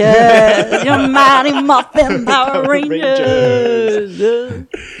Rangers! You're mighty muffin Power Rangers!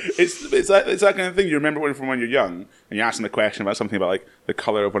 it's that kind of thing. You remember from when you're young and you're asking a question about something about like the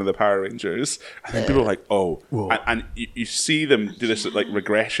color of one of the Power Rangers, and then people are like, oh, and you see them do this like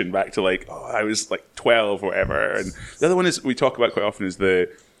regression back to like, oh, I was like 12 or whatever. And the other one is we talk about quite often is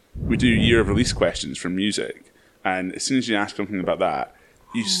we do year of release questions from music, and as soon as you ask something about that,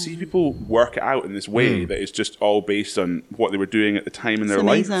 you see people work it out in this way that is just all based on what they were doing at the time in their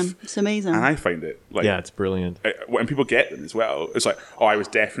life. It's amazing. And I find it like, Yeah, it's brilliant. when people get them as well, it's like, oh, I was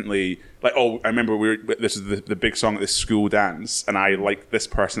definitely like, oh, I remember this is the big song at this school dance, and I liked this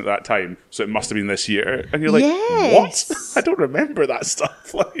person at that time, so it must have been this year. And you're like, Yes. what? I don't remember that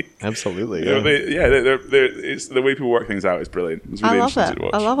stuff. Like, Absolutely. you know, Yeah. it's the way people work things out is brilliant. It's really I love interesting it. to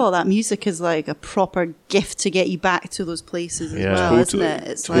watch. I love all that. Music is like a proper gift to get you back to those places as Yeah. well, Totally. isn't it?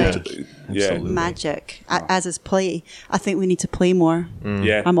 It's like Totally. Yeah. Absolutely. magic, as is play. I think we need to play more.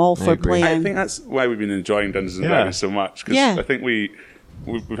 Yeah. I'm all for agree. playing. I think that's why we've been enjoying Dungeons and Yeah. Dragons so much, because Yeah. I think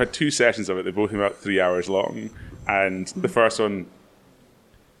we've had 2 sessions of it. They've both been about 3 hours long, and the first one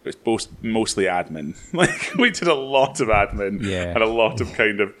was mostly admin. Like, we did a lot of admin Yeah. and a lot of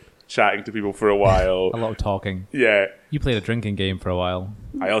kind of chatting to people for a while. A lot of talking. Yeah. You played a drinking game for a while.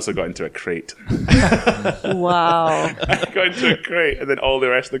 I also got into a crate. Wow. I got into a crate, and then all the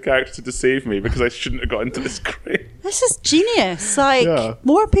rest of the characters had to save me because I shouldn't have got into this crate. This is genius. Like, Yeah.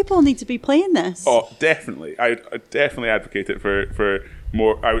 more people need to be playing this. Oh, definitely. I definitely advocate it for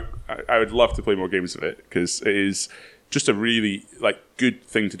more. I would love to play more games of it because it is just a really good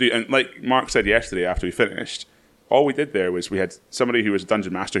thing to do. And like Mark said yesterday after we finished, all we did there was we had somebody who was a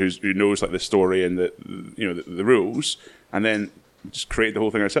dungeon master who knows the story and the rules, and then just create the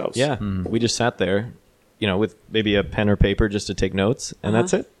whole thing ourselves. Yeah, we just sat there, with maybe a pen or paper just to take notes, and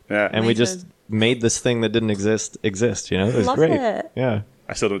that's it. Yeah. And we Amazing. just made this thing that didn't exist. It was Love great. it. Yeah.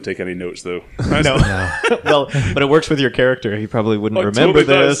 I still don't take any notes though. No. Well, but it works with your character. He probably wouldn't Oh, it remember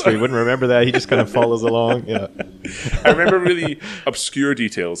totally this, does. or he wouldn't remember that. He just kind of follows along. Yeah. I remember really obscure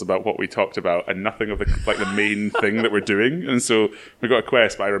details about what we talked about and nothing of the main thing that we're doing. And so we got a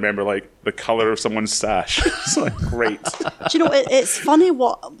quest, but I remember the color of someone's sash. It's great. Do you know, it's funny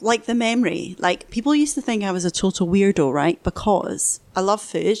what, the memory, people used to think I was a total weirdo, right? Because I love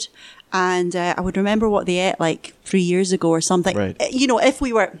food. And I would remember what they ate 3 years ago or something. Right. If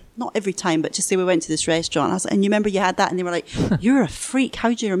we were, not every time, but just say we went to this restaurant, I was like, and you remember you had that? And they were like, you're a freak.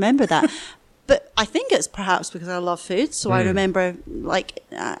 How do you remember that? But I think it's perhaps because I love food. So I remember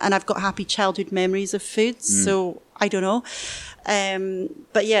and I've got happy childhood memories of food. So I don't know.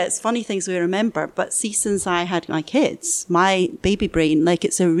 But yeah, it's funny things we remember. But see, since I had my kids, my baby brain,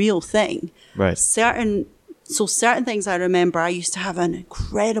 it's a real thing. Right. Certain things I remember, I used to have an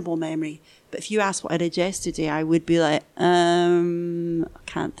incredible memory. But if you ask what I did yesterday, I would be like, I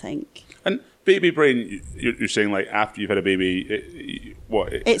can't think. And baby brain, you're saying after you've had a baby,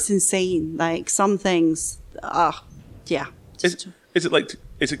 what? It's insane. Some things, yeah. Is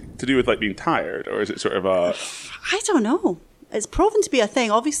it to do with being tired, or is it sort of a? I don't know. It's proven to be a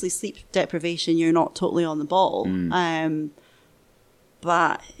thing. Obviously, sleep deprivation, you're not totally on the ball.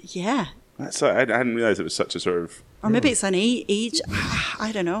 But yeah. I hadn't realised it was such a sort of. Or maybe it's an age.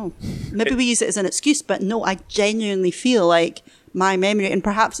 I don't know. Maybe we use it as an excuse, but no, I genuinely feel like my memory, and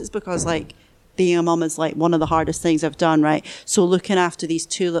perhaps it's because being a mum is one of the hardest things I've done, right? So looking after these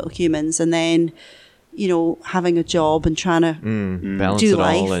 2 little humans and then, having a job and trying to Balance do it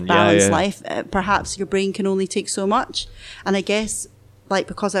all life, and balance yeah. life, perhaps your brain can only take so much. And I guess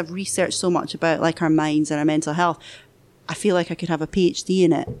because I've researched so much about our minds and our mental health, I feel like I could have a PhD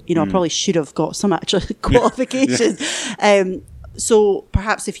in it. I probably should have got some actual qualifications. So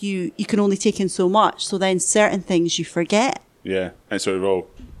perhaps if you can only take in so much, so then certain things you forget. Yeah, and sort of all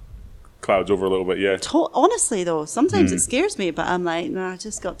clouds over a little bit. Yeah. Honestly, though, sometimes it scares me, but I'm like, no, I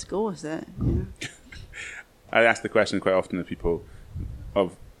just got to go with it. I ask the question quite often to people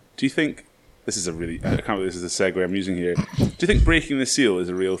of, do you think this is I can't believe this is a segue I'm using here. Do you think breaking the seal is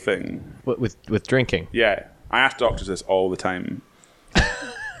a real thing? What, with drinking? Yeah. I ask doctors this all the time.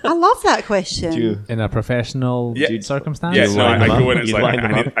 I love that question. Do you, In a professional Yeah. circumstance? Yes, no, line I them go up? in and it's You line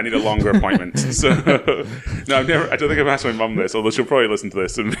them up? I need a longer appointment. So, no, I don't think I've asked my mum this, although she'll probably listen to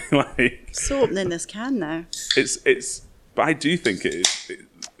this and be like, So opening this can now. but I do think it is.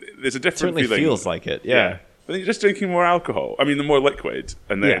 There's a different certainly feeling. feels like it. Yeah. I think you're just drinking more alcohol. I mean, the more liquid,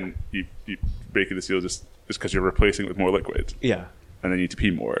 and then you breaking the seal just because you're replacing it with more liquid. Yeah. And then you need to pee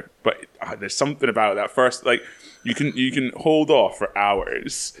more. But there's something about that first, you can hold off for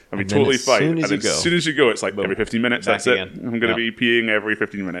hours and be And then totally as fine. soon And as then you go, as soon as you go, it's every 15 minutes, back that's it. again. I'm going to Yeah. be peeing every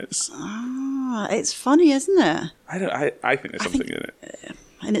 15 minutes. It's funny, isn't it? I think there's something in it.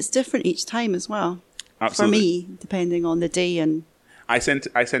 And it's different each time as well. Absolutely. For me, depending on the day and I sent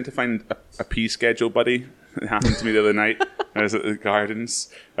to find a pee schedule buddy. It happened to me the other night. I was at the gardens,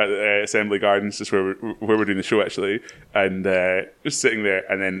 at the Assembly Gardens, just where we're doing the show actually, and just sitting there,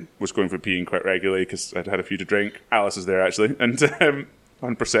 and then was going for peeing quite regularly because I'd had a few to drink. Alice is there actually, and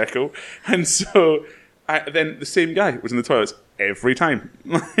on Prosecco, and so then the same guy was in the toilets every time.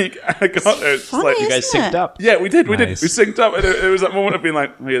 I got there, it's funny, like You guys Isn't synced it? up. yeah, we did. We Nice. synced up, and it was that moment of being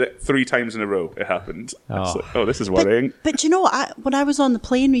like, oh, yeah, 3 times in a row it happened. I was Oh. like, oh, this is worrying. But you know, when I was on the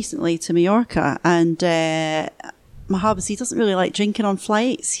plane recently to Mallorca, and my hubs, he doesn't really like drinking on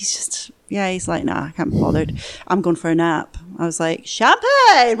flights. He's like, nah, I can't be bothered. I'm going for a nap. I was like,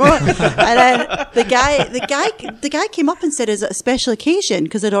 champagne! What? And then the guy came up and said, is it a special occasion?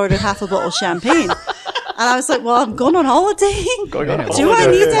 Because I'd ordered half a bottle of champagne. I was like, well, I'm going on holiday. Do I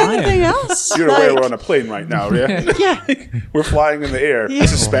need anything else? You're aware we're on a plane right now, yeah? Yeah, We're flying in the air.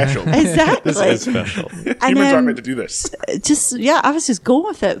 This is special. exactly. This is special. And Humans aren't meant to do this. I was just going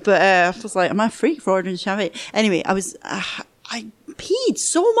with it, but I was like, am I a freak for ordering champagne? Anyway, I peed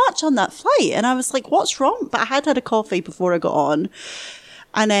so much on that flight, and I was like, what's wrong? But I had a coffee before I got on.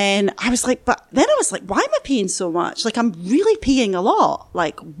 And then I was like, why am I peeing so much? Like, I'm really peeing a lot.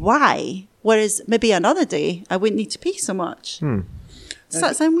 Like, why? Whereas maybe another day I wouldn't need to pee so much. Does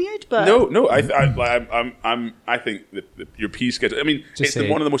that sound weird? But No. I think that your pee schedule. I mean, Just it's say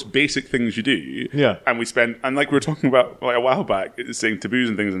one of the most basic things you do. Yeah. And like we were talking about like a while back, saying taboos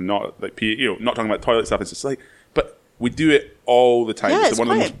and things, and not like pee. Not talking about toilet stuff. It's just like, but we do it all the time. Yeah, It's one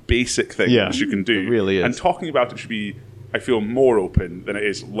of the most basic things you can do. it really is. And talking about it should be, I feel, more open than it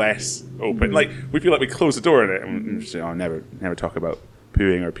is less open. Like, we feel like we close the door on it and we say, oh, never talk about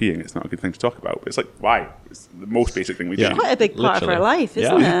pooing or peeing. It's not a good thing to talk about. But it's like, why? It's the most basic thing we do. quite a big part of our Literally. life,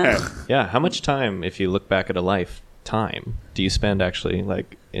 isn't it? Yeah. How much time, if you look back at a lifetime, do you spend actually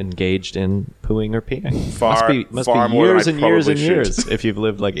like engaged in pooing or peeing? Far must more be than years I and years and probably years should. if you've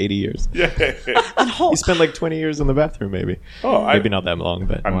lived like 80 years. And You spend like 20 years in the bathroom, maybe. Oh, Maybe not that long,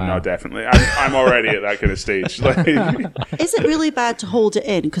 but No, definitely. I'm already at that kind of stage. Like, Is it really bad to hold it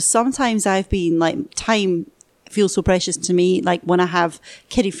in? Because sometimes I've been like, time feels so precious to me. Like when I have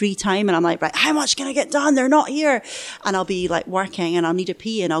kiddie free time and I'm like, right, how much can I get done? They're not here. And I'll be like working and I'll need a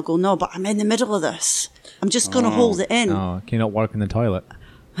pee and I'll go, no, but I'm in the middle of this. I'm just going to hold it in. Oh, can you not work in the toilet?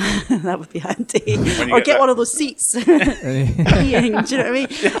 That would be handy. you Or get get that- one of those seats. Peeing, do you know what I mean?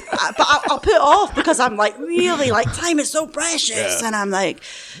 But I'll put it off because I'm like, really, like, time is so precious. And I'm like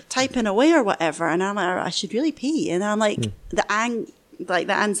typing away or whatever. And I'm like, I should really pee. And I'm like, the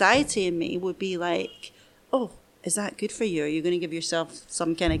anxiety in me would be like, oh, is that good for you? Are you going to give yourself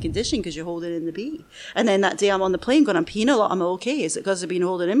some kind of condition because you're holding in the pee? And then that day I'm on the plane going, I'm peeing a lot. I'm okay. Is it because I've been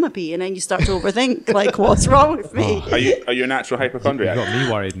holding in my pee? And then you start to overthink, like, what's wrong with me? are you a natural You hypochondriac? got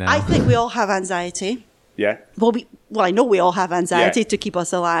me worried now. I think we all have anxiety. Yeah. Well, I know we all have anxiety Yeah. to keep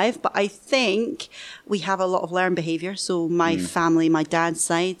us alive, but I think we have a lot of learned behavior. So my family, my dad's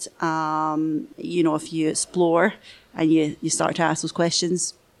side, if you explore and you start to ask those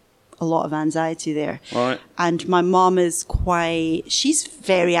questions, a lot of anxiety there. All right. And my mom is she's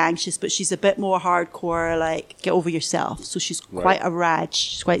very anxious, but she's a bit more hardcore, like, get over yourself. So she's quite a rag.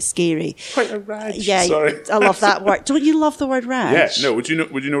 She's quite scary. Quite a Raj. Yeah, Sorry. I love that word. Don't you love the word rag? Yeah. No. Would you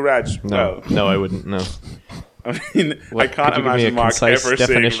know Raj? no, Well, I wouldn't. No. I mean, What, I can't could you give me a imagine Mark concise ever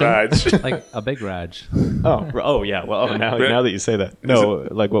definition? saying Raj. like a big Raj. Oh yeah. Well, now that you say that, no.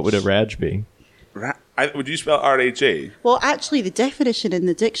 Like, what would a Raj be? Would you spell R-A-J? Well, actually, the definition in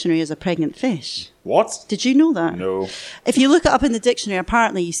the dictionary is a pregnant fish. What? Did you know that? No. If you look it up in the dictionary,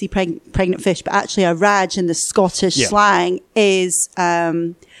 apparently you see pregnant fish, but actually a raj in the Scottish Yeah. slang is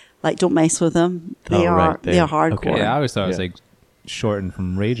like, don't mess with them. They Oh, are right, they are okay. hardcore. Yeah, I always thought it was Yeah. like shortened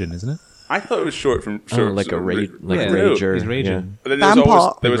from raging, isn't it? I thought it was short from like a ra- rager. He's raging. Yeah. But then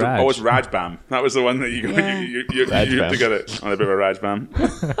Bampot. there was Raj. always Rajbam. That was the one that you Yeah. you Rajbam. had to get it on a bit of a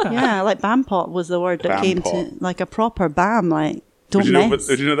Rajbam. Yeah, like bampot was the word that came to Bampot. like a proper bam, like don't Did you know? mess.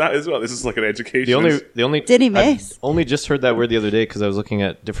 Did you know that as well? This is like an education. The only Did he I've miss? only just heard that word the other day because I was looking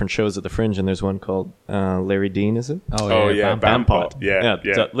at different shows at the Fringe, and there's one called Larry Dean. Is it? Oh yeah, Bampot. Yeah.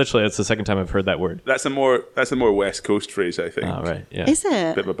 Literally, that's the second time I've heard that word. That's a more West Coast phrase, I think. Oh right. Yeah. Is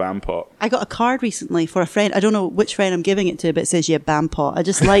it? Bit of a Bampot. I got a card recently for a friend. I don't know which friend I'm giving it to, but it says, yeah, Bampot. I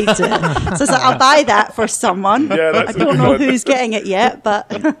just liked it. So it's like, I'll buy that for someone. Yeah, that's I a don't good know one. who's getting it yet,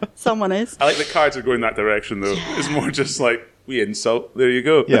 but someone is. I like the cards are going that direction though. It's more just like we insult. There you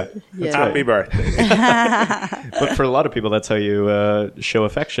go. Yeah. Yeah. Happy birthday. But for a lot of people, that's how you show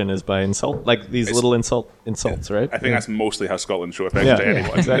affection is by insult, like these little insults, right? I think that's mostly how Scotland show affection to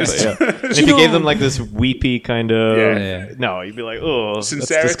anyone. exactly. Yeah. And if you you gave know- them like this weepy kind of, Yeah. no, you'd be like, oh,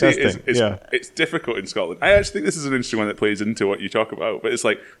 Sincerity that's disgusting. is yeah. it's difficult in Scotland. I actually think this is an interesting one that plays into what you talk about. But it's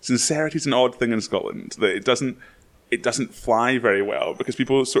like sincerity is an odd thing in Scotland that it doesn't fly very well because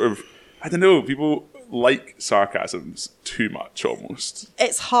people sort of, I don't know, people like sarcasms too much almost.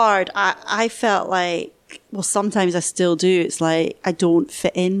 It's hard. I felt like, well, sometimes I still do. It's like I don't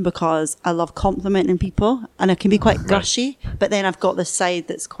fit in because I love complimenting people and I can be quite gushy. But then I've got this side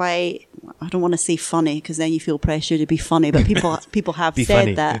that's quite, I don't want to say funny because then you feel pressure to be funny. But people have Be said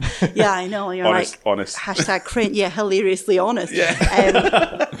funny. that. Yeah, I know. You're Honest. hashtag cringe. Yeah, hilariously honest. Yeah.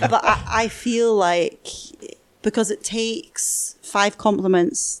 But I feel like because it takes 5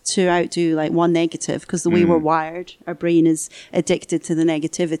 compliments to outdo like 1 negative, because the way we're wired, our brain is addicted to the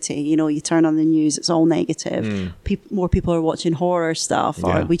negativity. You know, you turn on the news, it's all negative. More people are watching horror stuff, or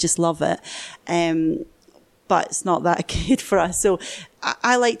Yeah. we just love it. but it's not that good for us. So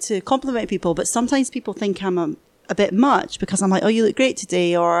I like to compliment people, but sometimes people think I'm a bit much because I'm like, oh, you look great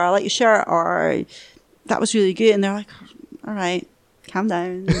today, or I like your shirt, or that was really good. And they're like, all right, calm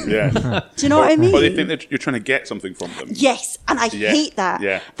down. Yeah. Do you know what I mean? Or they think that you're trying to get something from them. Yes, and I hate that.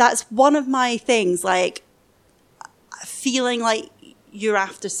 Yeah. That's one of my things, like feeling like you're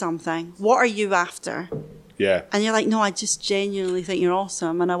after something. What are you after? Yeah. And you're like, no, I just genuinely think you're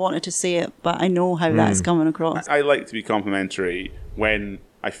awesome, and I wanted to say it, but I know how that's coming across. I like to be complimentary when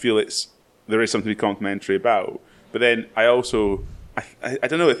I feel there is something to be complimentary about. But then I also, I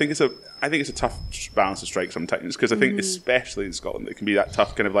don't know. I think it's a tough balance to strike sometimes, because I think especially in Scotland it can be that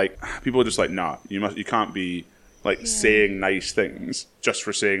tough kind of like people are just like, nah, you can't be like saying nice things just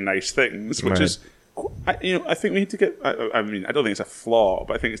for saying nice things, which is. I think we need to get. I mean, I don't think it's a flaw,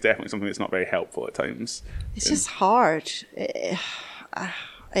 but I think it's definitely something that's not very helpful at times. It's just hard.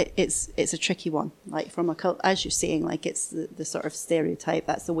 It's a tricky one. Like as you're saying, like it's the sort of stereotype.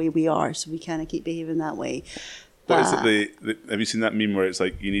 That's the way we are, so we kind of keep behaving that way. What is it? Have you seen that meme where it's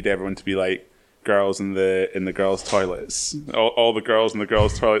like you need everyone to be like girls in the girls' toilets, all the girls in the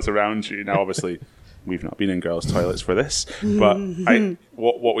girls' toilets around you? Now, obviously, we've not been in girls' toilets for this, but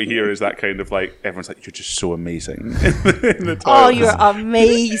what we hear is that kind of like everyone's like, you're just so amazing in the toilets. Oh, you're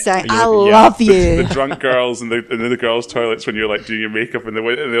amazing! I love you. The drunk girls in the girls' toilets when you're like doing your makeup and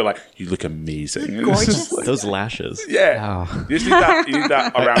they're like, you look amazing. Gorgeous. Like, those lashes. Yeah, you just need that. You need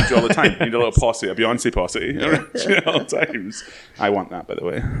that around you all the time. You need a little posse, a Beyonce posse around you at all times. I want that, by the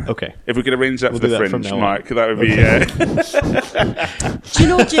way. Okay. If we could arrange that for the Fringe, Mark, that would be. Do you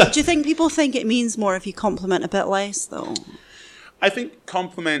know? Do you think people think it means more if you compliment a bit less, though? I think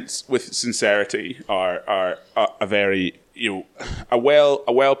compliments with sincerity are a very a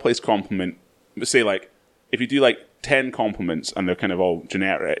well placed compliment. Say like if you do like 10 compliments and they're kind of all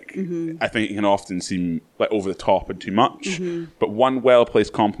generic, I think it can often seem like over the top and too much. But one well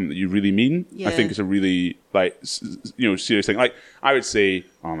placed compliment that you really mean, I think is a really like serious thing. Like I would say,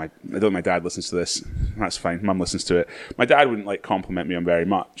 I don't know if my dad listens to this. That's fine. Mum listens to it. My dad wouldn't like compliment me on very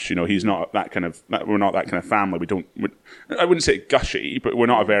much. He's not that kind of. We're not that kind of family. I wouldn't say gushy, but we're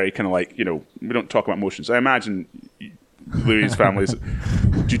not a very kind of like we don't talk about emotions. I imagine Louis' family's.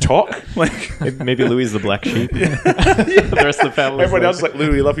 Do you talk? Like maybe Louis is the black sheep. The rest of the family. Everyone else is like, Louis,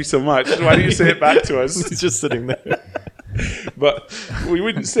 we love you so much. Why don't you say it back to us? He's just sitting there. But we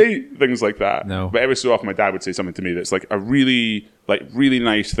wouldn't say things like that. No. But every so often, my dad would say something to me that's like a really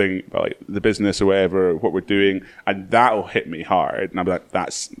nice thing about like the business or whatever, what we're doing, and that'll hit me hard. And I'll be like,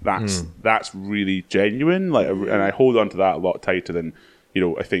 that's really genuine. Like, and I hold on to that a lot tighter than.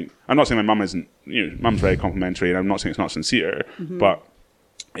 I think I'm not saying my mum isn't. Mum's very complimentary, and I'm not saying it's not sincere, but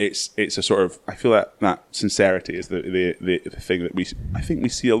it's a sort of. I feel that sincerity is the thing that I think we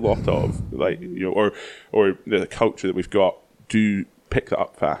see a lot of, like or the culture that we've got do pick that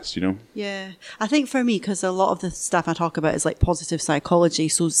up fast. Yeah, I think for me, because a lot of the stuff I talk about is like positive psychology,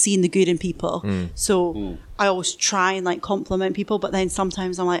 so seeing the good in people. So I always try and like compliment people, but then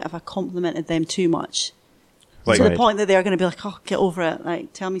sometimes I'm like, if I complimented them too much. Like, to the point that they're going to be like, oh, get over it.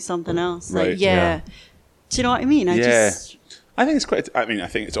 Like, tell me something else. Like, Right, yeah. Do you know what I mean? I think it's quite. I mean, I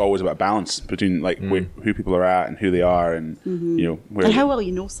think it's always about balance between like who people are at and who they are, and where and how well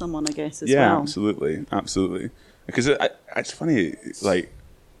you know someone, I guess, as well. Yeah, absolutely. Because it's funny, like,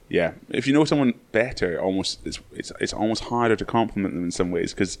 if you know someone better, it's almost harder to compliment them in some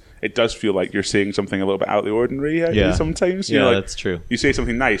ways, because it does feel like you're saying something a little bit out of the ordinary. Sometimes, that's true. You say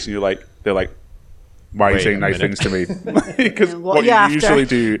something nice, and they're like. Why are you saying nice things to me? Because what you usually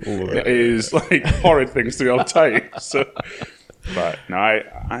do is like horrid things to me all the time. So, but no,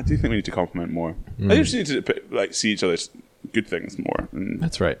 I do think we need to compliment more. I just need to see each other's good things more. And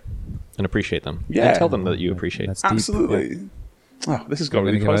that's right, and appreciate them. Yeah, and tell them that you appreciate. That's absolutely. Deep. Oh, this has got We're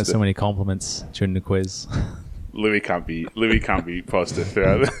really give out positive. so many compliments during the quiz. Louis can't be positive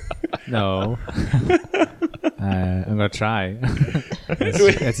throughout. No. I'm going to try.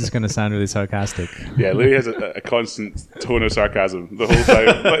 It's just going to sound really sarcastic. Yeah, Louis has a constant tone of sarcasm the whole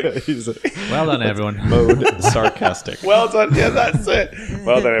time. Like, well done, everyone. Mode sarcastic. Well done. Yeah, that's it.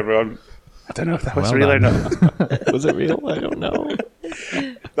 Well done, everyone. I don't know if that was real or not. Was it real? I don't know.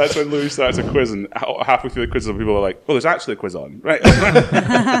 That's when Louis starts a quiz, and halfway through the quiz, people are like, "Oh, there's actually a quiz on." Right.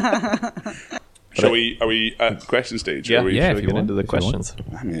 Are we at question stage? Yeah, if we you get want, into the questions.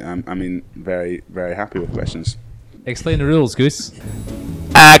 I mean, very, very happy with questions. Explain the rules, Goose.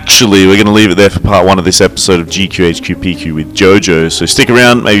 Actually, we're going to leave it there for part 1 of this episode of GQHQPQ with Jojo. So stick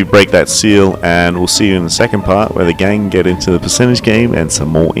around, maybe break that seal, and we'll see you in the second part where the gang get into the percentage game and some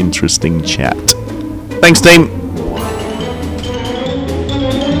more interesting chat. Thanks, team.